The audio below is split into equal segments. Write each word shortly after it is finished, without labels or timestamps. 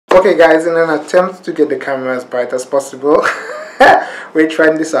Okay guys, in an attempt to get the camera as bright as possible, we're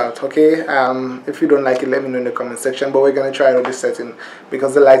trying this out, okay? If you don't like it, let me know in the comment section, but we're gonna try it on this setting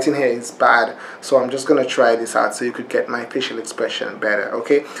because the lighting here is bad. So I'm just gonna try this out so you could get my facial expression better,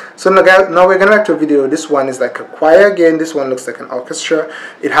 okay? So now guys, now we're gonna react to a video. This one is like a choir again. This one looks like an orchestra.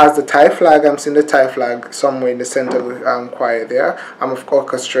 It has the Thai flag. I'm seeing the Thai flag somewhere in the center of the choir there. I'm of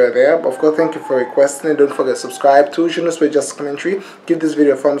orchestra there. But of course, thank you for requesting it. Don't forget to subscribe to Junosuede Just Commentary. Give this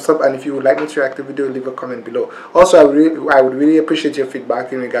video a thumbs up, and if you would like me to react to the video, leave a comment below. Also, I would really appreciate your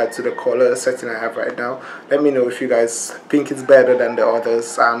feedback in regard to the color setting I have right now. Let me know if you guys think it's better than the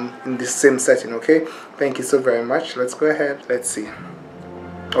others in this same setting, okay? Thank you so very much. Let's go ahead. Let's see.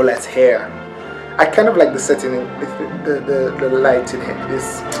 Oh, let's hear. I kind of like the setting, the light in here.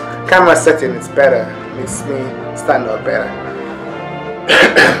 This camera setting is better. Makes me stand out better.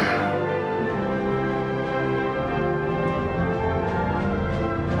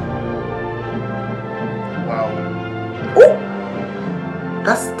 Wow. Oh!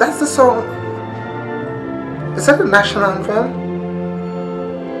 That's the song. Is that the national anthem?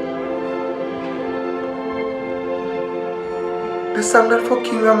 The song that for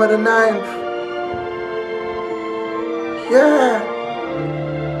King Rama IX. Yeah.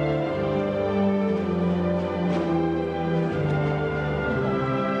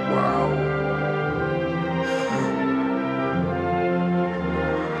 Wow.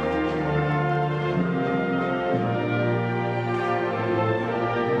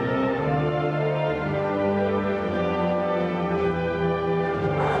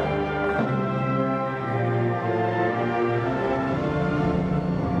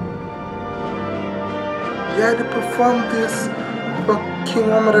 Yeah, they performed this for King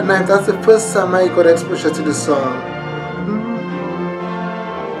Rama IX. That's the first time I got exposure to the song.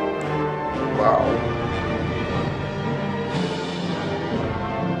 Wow.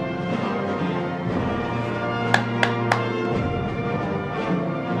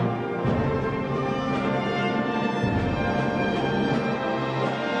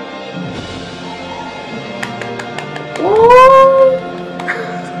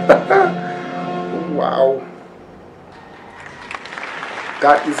 Wow.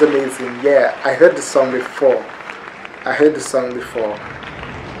 That is amazing. Yeah, I heard the song before.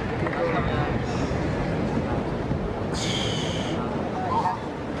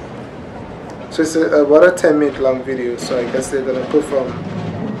 So it's about a 10-minute long video, so I guess they're gonna perform.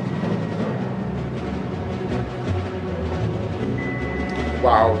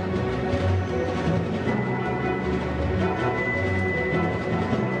 Wow.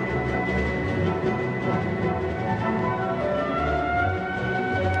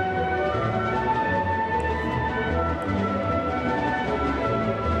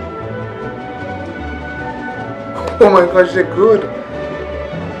 Oh my gosh, they're good.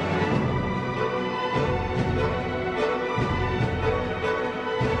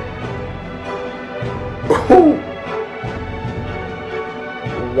 Oh.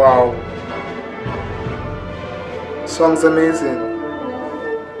 Wow. Song's amazing.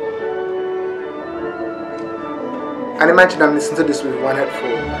 And imagine I'm listening to this with one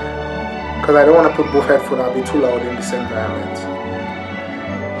headphone, because I don't want to put both headphones. I'll be too loud in this environment.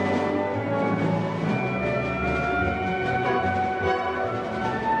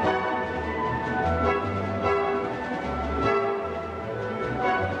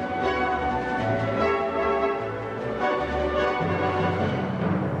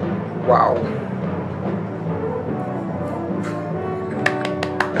 Wow.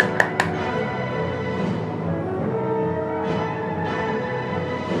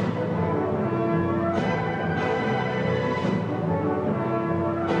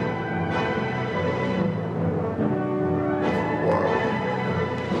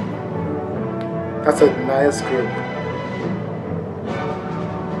 That's a nice group.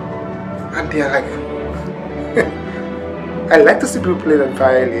 And they're like I like to see people play the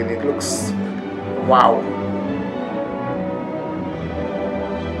violin. It looks wow.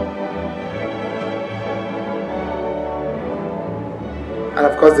 And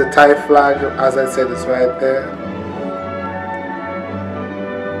of course the Thai flag, as I said, is right there.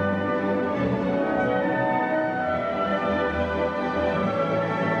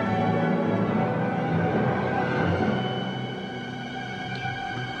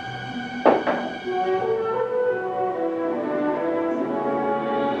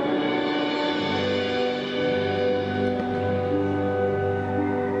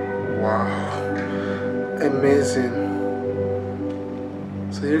 Amazing.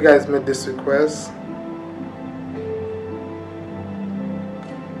 So you guys made this request.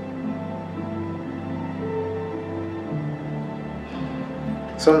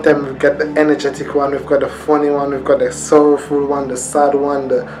 Sometimes we've got the energetic one, we've got the funny one, we've got the sorrowful one, the sad one,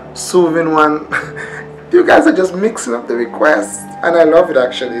 the soothing one. You guys are just mixing up the requests, and I love it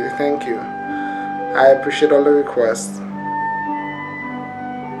actually. Thank you. I appreciate all the requests.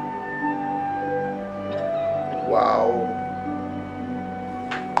 Wow.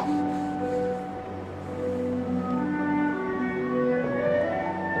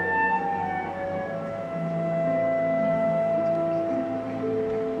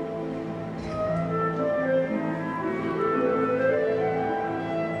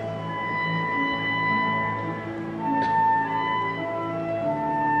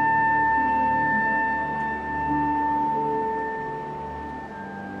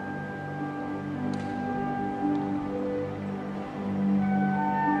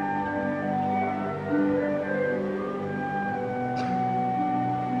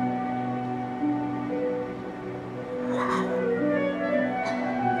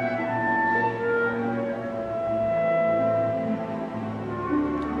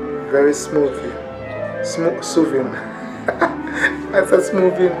 Very smoothly, soothing. I said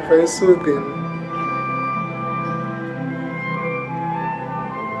smoothing, very soothing.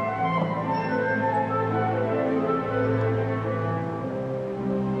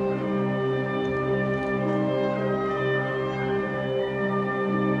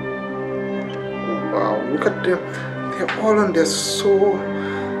 Wow, look at them. They're all on there so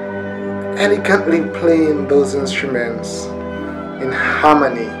elegantly playing those instruments in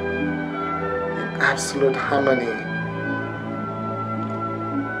harmony. Absolute harmony.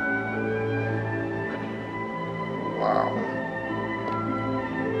 Wow.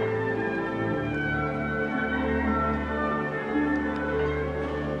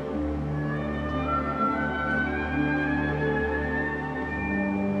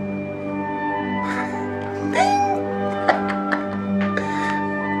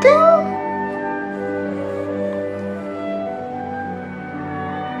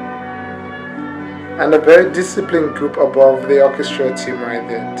 And a very disciplined group above the orchestra team right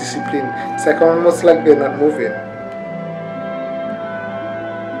there. Disciplined. It's like almost like they're not moving.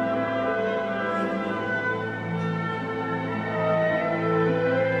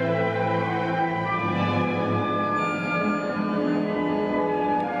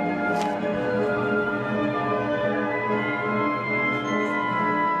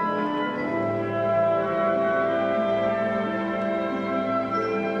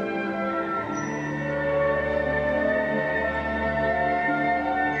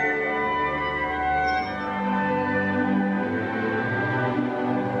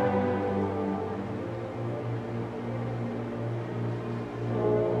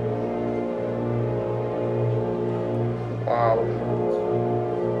 Wow.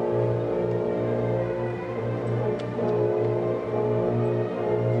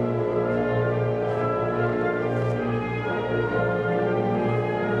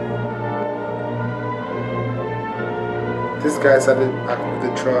 These guys are back with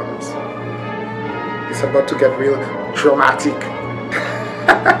the drums. It's about to get real dramatic.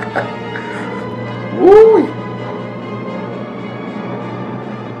 Woo!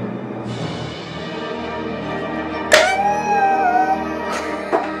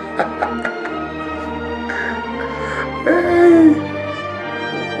 Hey!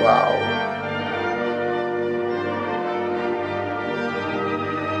 Wow.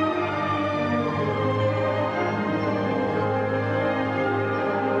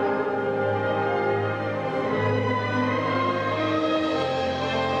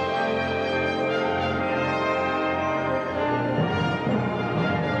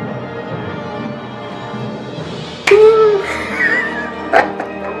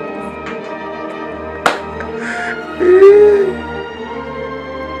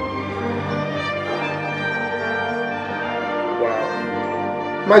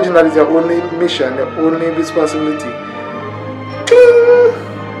 Imagine that is your only mission, your only responsibility.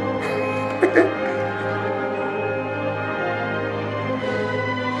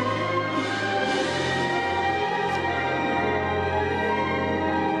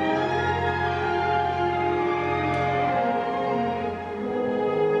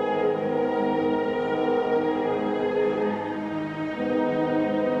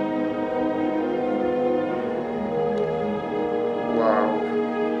 Wow.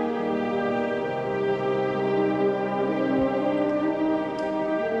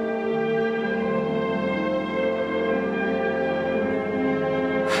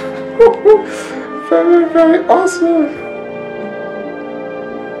 Very, very awesome.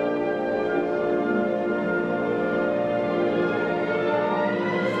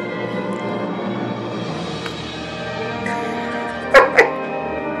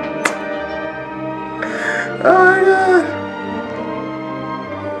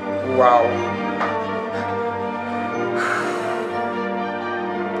 Wow.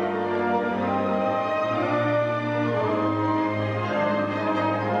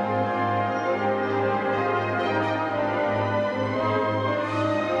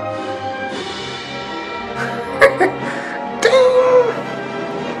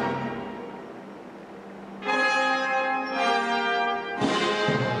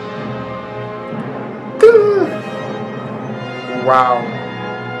 Wow.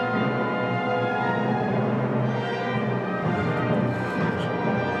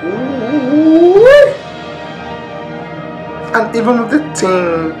 Ooh. And even with the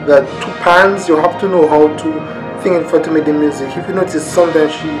thing, the two pans, you have to know how to think in for to make the music. If you notice,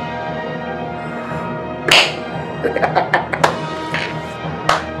 sometimes she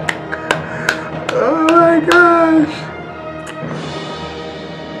oh my gosh.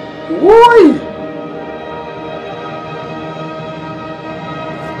 Why?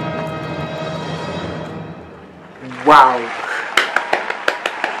 Wow.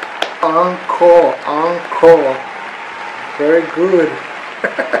 Encore, encore. Very good.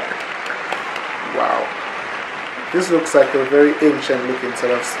 Wow. This looks like a very ancient looking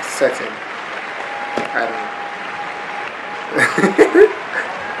sort of setting. I don't know.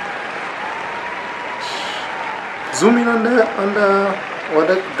 Zoom in on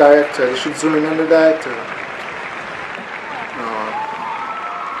the director. You should zoom in on the director. Oh.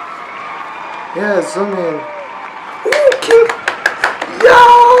 Yeah, zoom in. Ooh, King! Yo!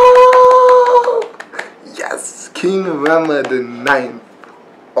 Yes, King Rama the 9th.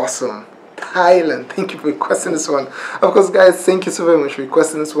 Awesome. Thailand, thank you for requesting this one. Of course, guys, thank you so very much for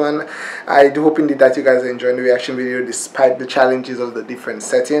requesting this one. I do hope indeed that you guys are enjoying the reaction video despite the challenges of the different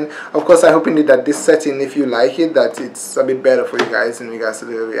setting. Of course, I hope indeed that this setting, if you like it, that it's a bit better for you guys in regards to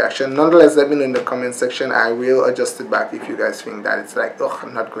the reaction. Nonetheless, let me know in the comment section. I will adjust it back if you guys think that it's like, oh,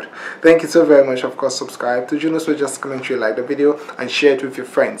 not good. Thank you so very much. Of course, subscribe to Junosuede, just comment, like the video, and share it with your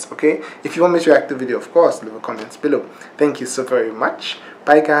friends, okay? If you want me to react to the video, of course, leave a comment below. Thank you so very much.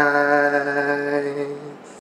 Bye, guys.